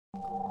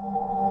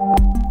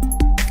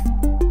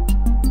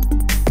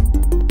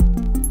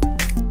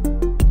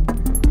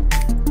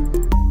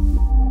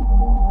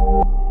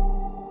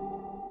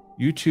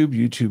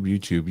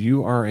YouTube.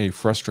 You are a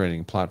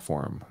frustrating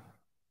platform.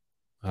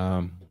 Andrew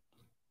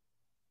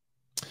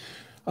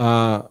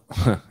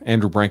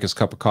Branca's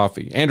cup of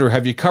coffee. Andrew,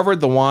 have you covered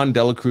the Juan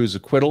de la Cruz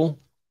acquittal?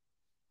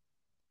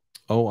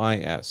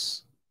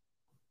 OIS.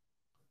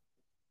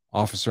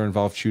 Officer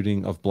involved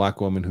shooting of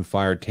black woman who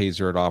fired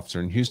taser at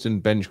officer in Houston.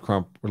 Ben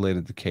Crump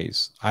related the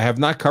case. I have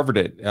not covered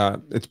it.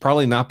 It's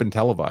probably not been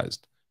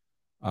televised.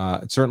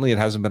 Certainly it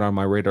hasn't been on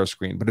my radar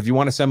screen. But if you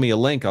want to send me a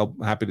link, I'll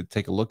be happy to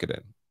take a look at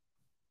it.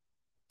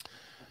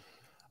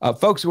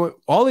 Folks,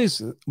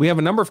 we have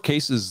a number of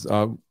cases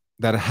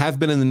that have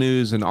been in the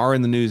news and are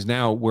in the news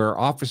now where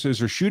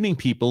officers are shooting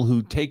people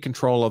who take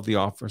control of the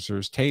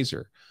officer's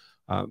taser.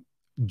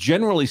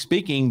 Generally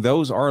speaking,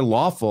 those are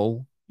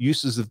lawful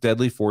uses of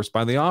deadly force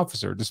by the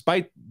officer,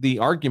 despite the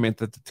argument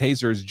that the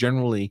taser is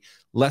generally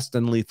less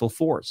than lethal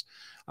force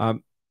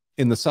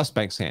in the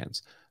suspect's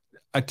hands.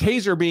 A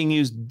taser being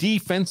used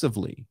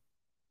defensively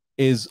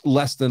is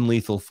less than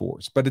lethal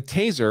force, but a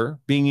taser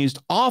being used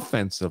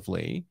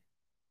offensively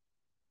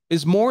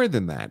is more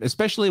than that,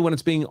 especially when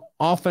it's being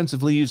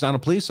offensively used on a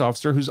police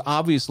officer who's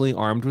obviously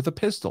armed with a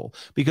pistol.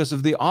 Because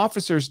if the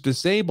officer's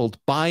disabled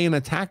by an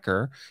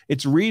attacker,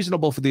 it's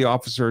reasonable for the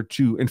officer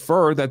to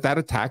infer that that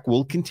attack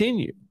will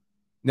continue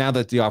now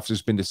that the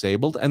officer's been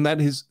disabled and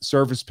that his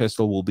service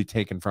pistol will be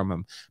taken from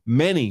him.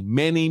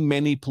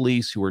 Many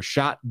police who are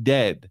shot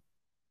dead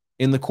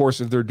in the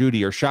course of their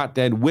duty are shot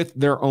dead with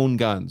their own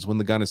guns when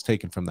the gun is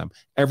taken from them.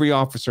 Every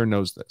officer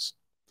knows this.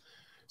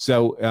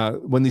 So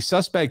when the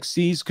suspect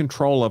sees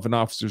control of an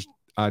officer's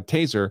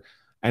taser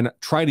and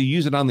try to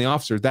use it on the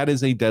officer, that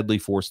is a deadly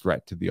force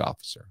threat to the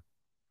officer.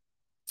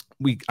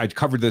 I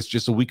covered this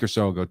just a week or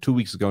so ago, 2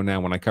 weeks ago now,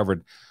 when I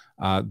covered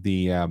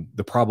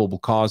the probable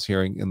cause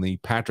hearing in the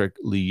Patrick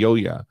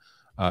Lyoya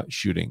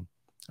shooting.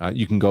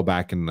 You can go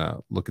back and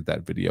look at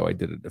that video. I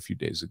did it a few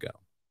days ago.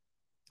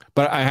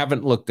 But I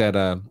haven't looked at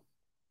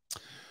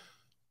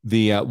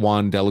the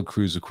Juan de la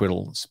Cruz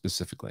acquittal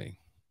specifically.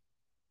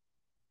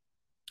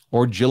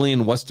 Or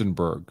Jillian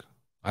Westenberg.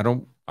 I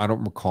don't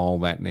recall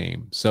that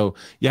name. So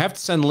you have to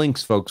send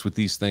links, folks, with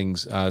these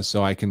things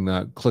so I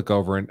can click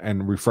over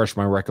and refresh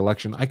my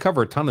recollection. I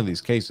cover a ton of these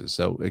cases,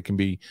 so it can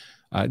be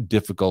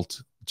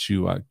difficult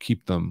to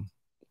keep them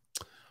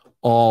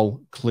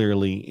all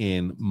clearly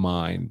in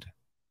mind.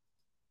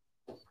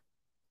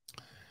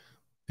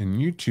 And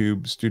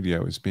YouTube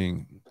Studio is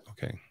being